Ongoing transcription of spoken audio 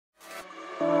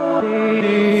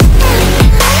Hey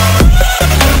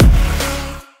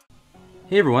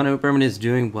everyone, I hope everyone is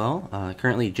doing well.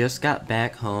 Currently just got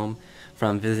back home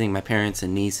from visiting my parents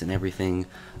and niece and everything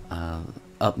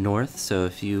up north, so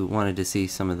if you wanted to see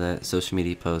some of the social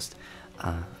media posts,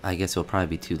 I guess it'll probably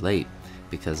be too late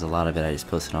because a lot of it I just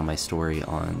posted on my story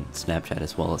on Snapchat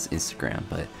as well as Instagram.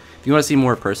 But if you want to see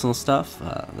more personal stuff,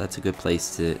 that's a good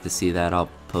place to see that.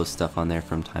 I'll post stuff on there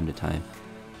from time to time.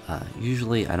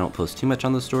 Usually I don't post too much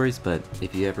on those stories, but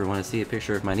if you ever want to see a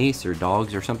picture of my niece or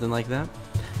dogs or something like that,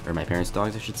 or my parents'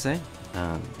 dogs I should say,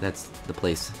 that's the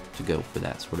place to go for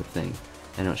that sort of thing.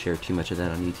 I don't share too much of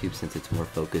that on YouTube since it's more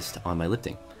focused on my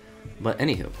lifting. But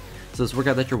anywho, so this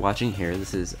workout that you're watching here,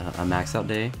 this is a max out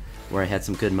day where I had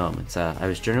some good moments. I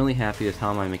was generally happy with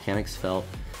how my mechanics felt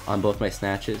on both my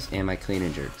snatches and my clean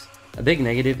and jerks. A big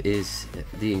negative is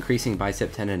the increasing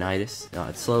bicep tendonitis.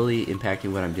 It's slowly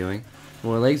impacting what I'm doing.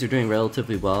 Well, my legs are doing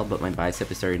relatively well, but my bicep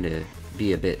is starting to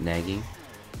be a bit nagging.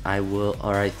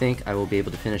 I think I will be able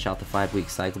to finish out the 5-week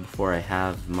cycle before I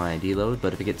have my deload,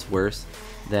 but if it gets worse,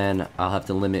 then I'll have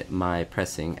to limit my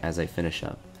pressing as I finish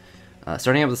up.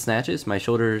 Starting out with snatches, my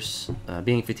shoulders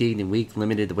being fatigued and weak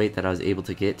limited the weight that I was able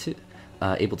to get.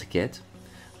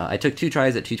 I took 2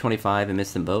 tries at 225 and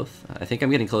missed them both. I think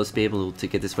I'm getting close to be able to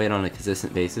get this weight on a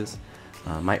consistent basis.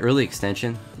 My early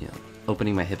extension,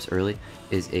 opening my hips early,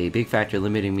 is a big factor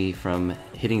limiting me from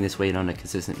hitting this weight on a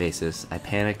consistent basis. I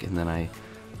panic and then I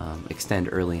extend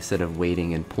early instead of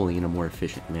waiting and pulling in a more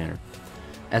efficient manner.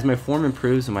 As my form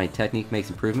improves and my technique makes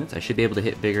improvements, I should be able to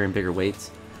hit bigger and bigger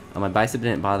weights. My bicep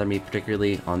didn't bother me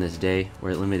particularly on this day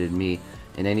where it limited me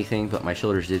in anything, but my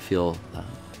shoulders did feel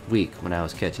weak when I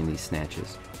was catching these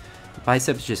snatches.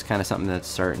 Bicep is just kind of something that's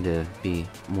starting to be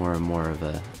more and more of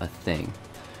a thing,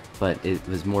 but it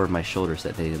was more of my shoulders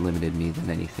that they limited me than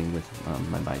anything with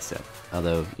my bicep,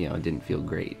 although it didn't feel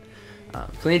great.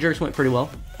 Clean and jerks went pretty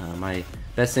well. My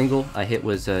best single I hit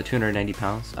was 290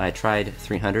 pounds. I tried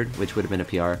 300, which would have been a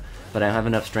PR, but I don't have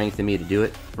enough strength in me to do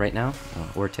it right now,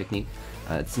 or technique.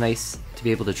 It's nice to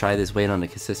be able to try this weight on a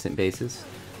consistent basis.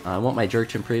 I want my jerk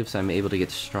to improve so I'm able to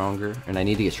get stronger, and I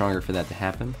need to get stronger for that to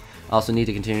happen. I also need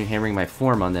to continue hammering my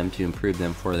form on them to improve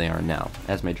them from where they are now.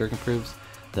 As my jerk improves,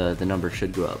 the number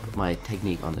should go up, my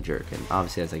technique on the jerk, and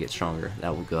obviously as I get stronger,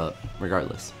 that will go up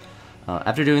regardless.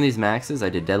 After doing these maxes, I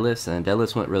did deadlifts, and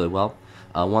deadlifts went really well.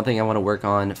 One thing I want to work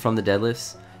on from the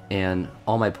deadlifts and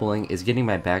all my pulling is getting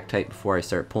my back tight before I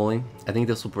start pulling. I think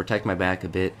this will protect my back a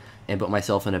bit and put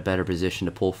myself in a better position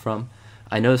to pull from.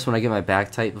 I notice when I get my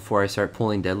back tight before I start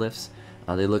pulling deadlifts,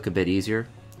 they look a bit easier.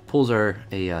 Pulls are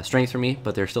a strength for me,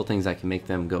 but there are still things that can make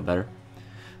them go better.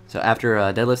 So after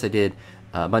deadlifts, I did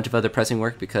a bunch of other pressing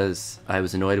work because I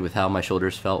was annoyed with how my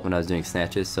shoulders felt when I was doing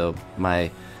snatches, so my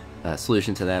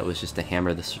solution to that was just to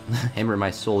hammer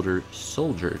my shoulders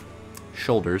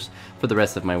for the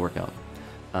rest of my workout.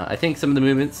 I think some of the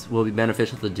movements will be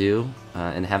beneficial to do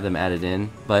and have them added in,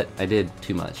 but I did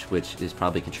too much, which is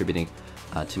probably contributing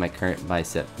to my current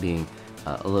bicep being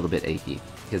a little bit achy,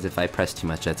 because if I press too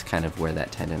much, that's kind of where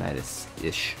that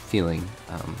tendonitis-ish feeling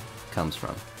comes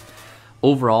from.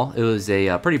 Overall, it was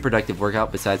a pretty productive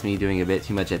workout besides me doing a bit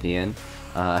too much at the end.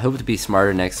 I hope to be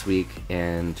smarter next week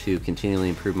and to continually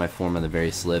improve my form on the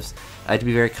various lifts. I have to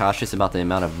be very cautious about the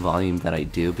amount of volume that I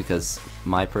do because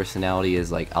my personality is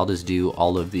like, I'll just do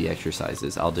all of the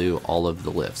exercises, I'll do all of the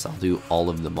lifts, I'll do all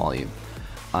of the volume.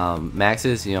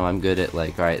 Maxes, I'm good at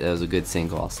like, alright, that was a good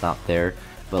single, I'll stop there.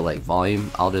 But like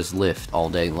volume, I'll just lift all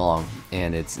day long,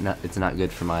 and it's not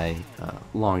good for my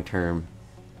long-term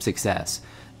success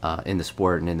in the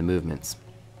sport and in the movements.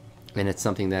 And it's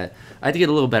something that I have to get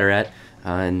a little better at.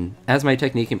 And as my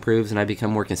technique improves and I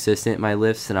become more consistent in my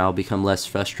lifts, and I'll become less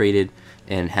frustrated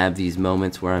and have these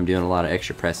moments where I'm doing a lot of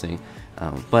extra pressing.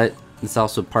 But it's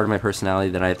also part of my personality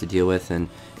that I have to deal with, and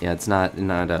it's not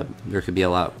there could be a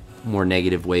lot more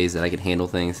negative ways that I could handle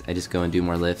things. I just go and do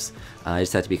more lifts. I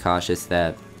just have to be cautious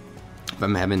that if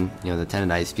I'm having the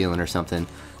tendonitis feeling or something,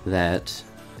 that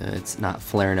it's not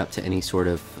flaring up to any sort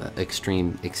of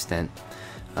extreme extent.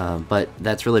 But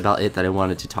that's really about it that I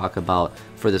wanted to talk about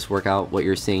for this workout. What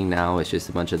you're seeing now is just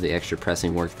a bunch of the extra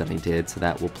pressing work that I did, so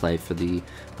that will play for the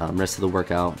rest of the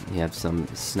workout. You have some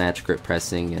snatch grip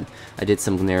pressing, and I did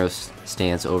some narrow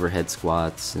stance overhead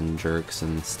squats and jerks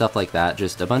and stuff like that.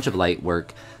 Just a bunch of light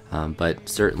work, but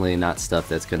certainly not stuff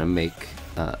that's going to make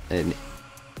an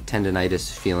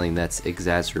tendonitis feeling that's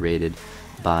exacerbated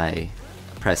by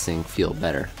pressing feel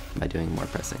better by doing more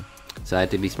pressing. So I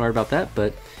had to be smart about that,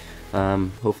 but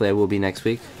hopefully I will be next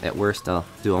week. At worst, I'll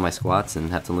do all my squats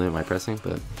and have to limit my pressing,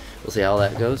 but we'll see how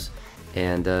that goes.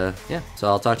 And yeah, so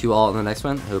I'll talk to you all in the next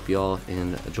one. I hope you all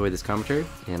enjoy this commentary,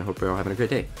 and I hope you're all having a great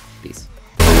day. Peace.